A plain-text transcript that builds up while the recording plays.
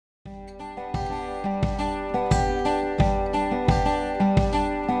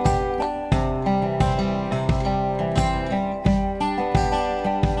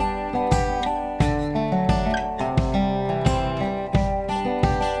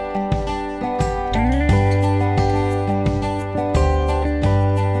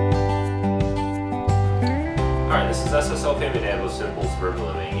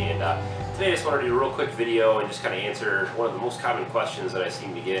Today I just wanted to do a real quick video and just kind of answer one of the most common questions that I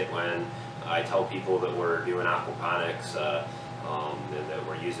seem to get when I tell people that we're doing aquaponics and that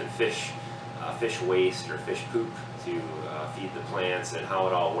we're using fish waste or fish poop to feed the plants and how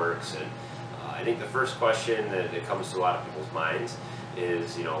it all works. And I think the first question that comes to a lot of people's minds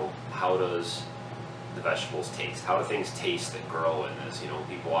is, you know, how does the vegetables taste? How do things taste that grow in this? You know,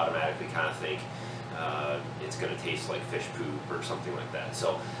 people automatically kind of think it's going to taste like fish poop or something like that.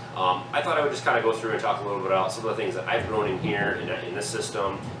 So I thought I would just kind of go through and talk a little bit about some of the things that I've grown in here in this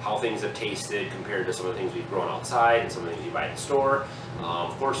system, how things have tasted compared to some of the things we've grown outside and some of the things you buy in the store.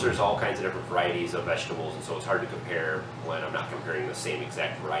 Of course, there's all kinds of different varieties of vegetables, and so it's hard to compare when I'm not comparing the same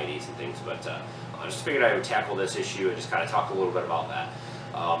exact varieties and things, but I just figured I would tackle this issue and just kind of talk a little bit about that.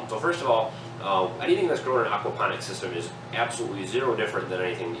 So first of all, anything that's grown in an aquaponics system is absolutely zero different than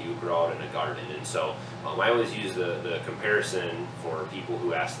anything that you grow out in a garden. And so I always use the comparison for people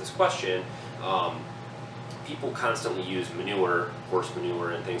who ask this question. People constantly use manure, horse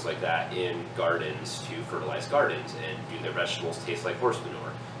manure and things like that in gardens to fertilize gardens. And do their vegetables taste like horse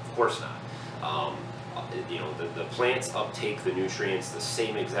manure? Of course not. You know, the plants uptake the nutrients the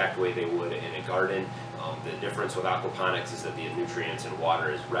same exact way they would in a garden. The difference with aquaponics is that the nutrients and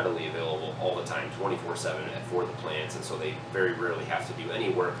water is readily available all the time, 24/7 for the plants, and so they very rarely have to do any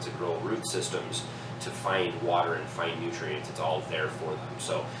work to grow root systems to find water and find nutrients. It's all there for them.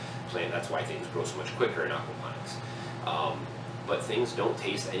 So that's why things grow so much quicker in aquaponics. But things don't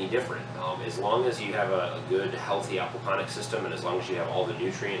taste any different. As long as you have a good, healthy aquaponics system, and as long as you have all the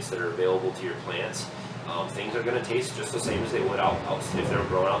nutrients that are available to your plants, things are going to taste just the same as they would if they were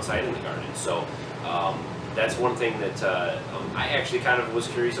grown outside in the garden. So that's one thing that I actually kind of was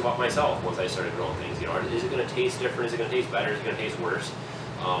curious about myself once I started growing things. You know, is it going to taste different? Is it going to taste better? Is it going to taste worse?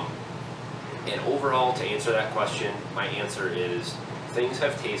 And overall, to answer that question, my answer is things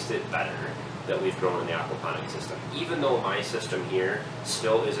have tasted better that we've grown in the aquaponic system. Even though my system here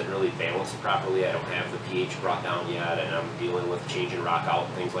still isn't really balanced properly, I don't have the pH brought down yet, and I'm dealing with changing rock out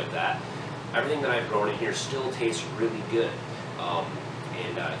and things like that. Everything that I've grown in here still tastes really good.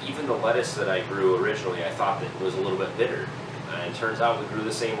 Even the lettuce that I grew originally, I thought that was a little bit bitter. And it turns out we grew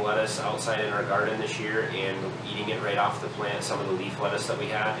the same lettuce outside in our garden this year, and eating it right off the plant, some of the leaf lettuce that we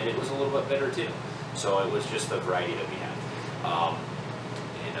had, and it was a little bit bitter too. So it was just the variety that we had.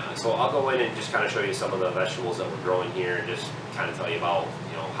 So I'll go in and just kind of show you some of the vegetables that we're growing here, and just kind of tell you about,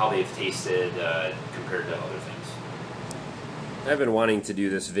 you know, how they've tasted compared to other things. I've been wanting to do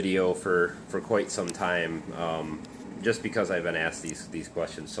this video for quite some time, just because I've been asked these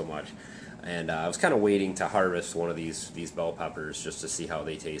questions so much, and I was kind of waiting to harvest one of these bell peppers just to see how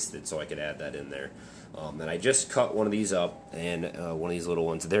they tasted, so I could add that in there. And I just cut one of these up, and one of these little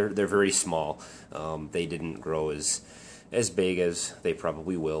ones. They're very small. They didn't grow as big as they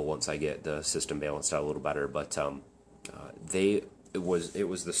probably will once I get the system balanced out a little better. But it was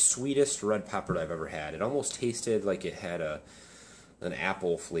the sweetest red pepper I've ever had. It almost tasted like it had an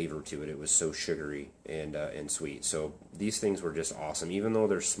apple flavor to it. It was so sugary and sweet. So these things were just awesome, even though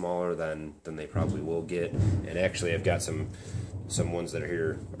they're smaller than they probably will get. And actually, I've got some ones that are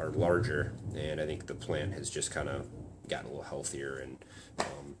here are larger, and I think the plant has just kind of gotten a little healthier, and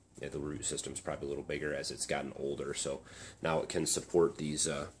the root system's probably a little bigger as it's gotten older. So now it can support these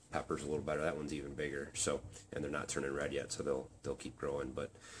peppers a little better. That one's even bigger. So, and they're not turning red yet, so they'll keep growing.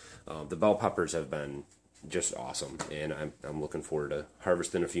 But the bell peppers have been just awesome, and I'm looking forward to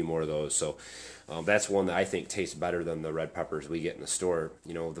harvesting a few more of those. So that's one that I think tastes better than the red peppers we get in the store.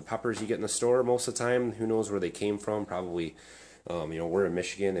 You know, the peppers you get in the store most of the time, who knows where they came from? Probably, you know, we're in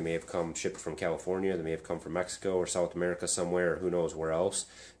Michigan. They may have come shipped from California. They may have come from Mexico or South America somewhere, or who knows where else.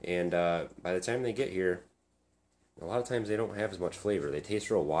 And by the time they get here, a lot of times they don't have as much flavor. They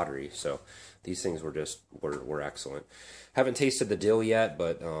taste real watery. So these things were excellent. Haven't tasted the dill yet,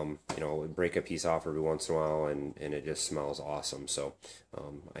 but you know, break a piece off every once in a while, and it just smells awesome. So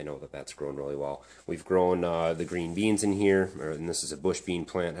I know that's grown really well. We've grown the green beans in here, and this is a bush bean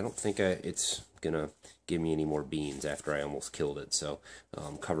plant. I don't think it's gonna give me any more beans after I almost killed it. So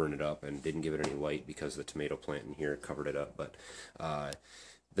covering it up, and didn't give it any light because the tomato plant in here covered it up. But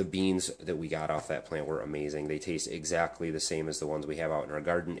the beans that we got off that plant were amazing. They taste exactly the same as the ones we have out in our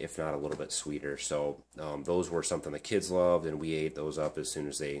garden, if not a little bit sweeter. So those were something the kids loved, and we ate those up as soon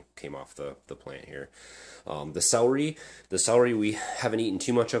as they came off the plant here. The celery we haven't eaten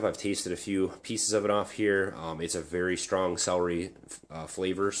too much of. I've tasted a few pieces of it off here. It's a very strong celery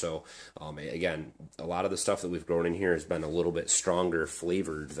flavor. So again, a lot of the stuff that we've grown in here has been a little bit stronger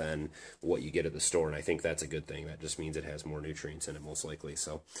flavored than what you get at the store, and I think that's a good thing. That just means it has more nutrients in it, most likely.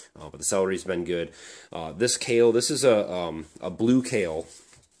 So, but the celery's been good. This kale, this is a blue kale.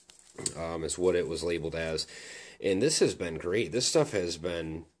 is what it was labeled as. And this has been great. This stuff has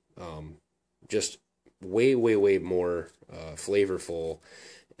been just way more flavorful,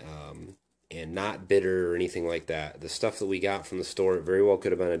 and not bitter or anything like that. The stuff that we got from the store, it very well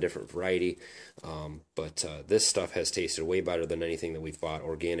could have been a different variety, but this stuff has tasted way better than anything that we've bought,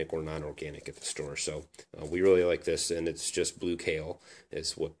 organic or non-organic, at the store. So we really like this, and it's just blue kale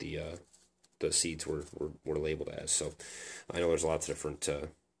is what the seeds were labeled as. So I know there's lots of different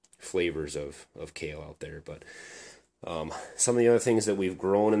flavors of kale out there, but some of the other things that we've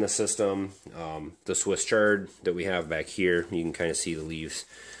grown in the system, the Swiss chard that we have back here, you can kind of see the leaves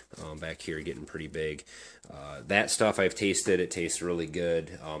back here getting pretty big. That stuff I've tasted, it tastes really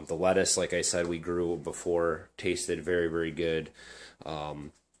good. The lettuce, like I said, we grew before, tasted very good.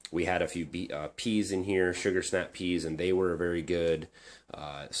 We had a few peas in here, sugar snap peas, and they were very good.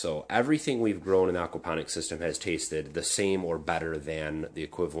 So everything we've grown in the aquaponics system has tasted the same or better than the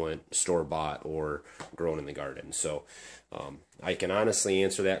equivalent store-bought or grown in the garden. So I can honestly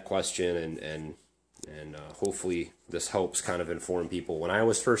answer that question, and hopefully this helps kind of inform people. When I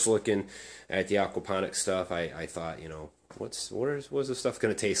was first looking at the aquaponics stuff, I thought, you know, what's this stuff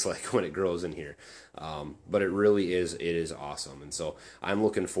going to taste like when it grows in here? But it really is, it is awesome. And so I'm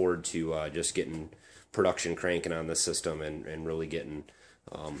looking forward to just getting production cranking on this system, and really getting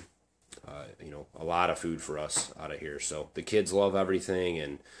you know, a lot of food for us out of here. So the kids love everything,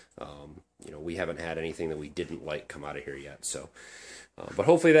 and you know, we haven't had anything that we didn't like come out of here yet. So but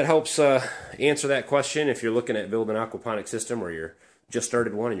hopefully that helps answer that question. If you're looking at building an aquaponic system, or you're just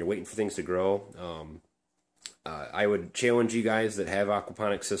started one and you're waiting for things to grow, I would challenge you guys that have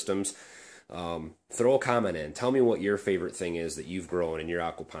aquaponic systems, throw a comment in. Tell me what your favorite thing is that you've grown in your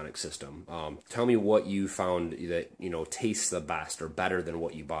aquaponic system. Tell me what you found that, you know, tastes the best or better than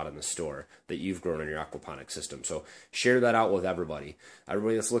what you bought in the store that you've grown in your aquaponic system. So share that out with everybody.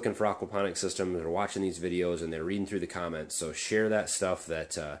 Everybody that's looking for aquaponic systems, they're watching these videos and they're reading through the comments. So share that stuff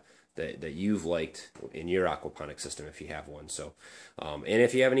that that you've liked in your aquaponic system if you have one. So and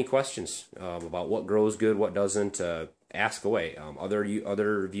if you have any questions about what grows good, what doesn't, ask away.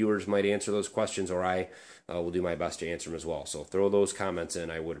 Other viewers might answer those questions, or I will do my best to answer them as well. So throw those comments in.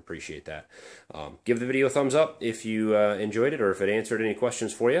 I would appreciate that. Give the video a thumbs up if you enjoyed it, or if it answered any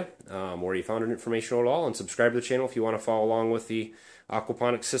questions for you, or you found it informational at all, and subscribe to the channel if you want to follow along with the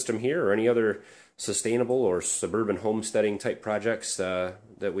aquaponics system here, or any other sustainable or suburban homesteading type projects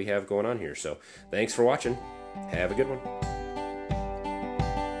that we have going on here. So thanks for watching. Have a good one.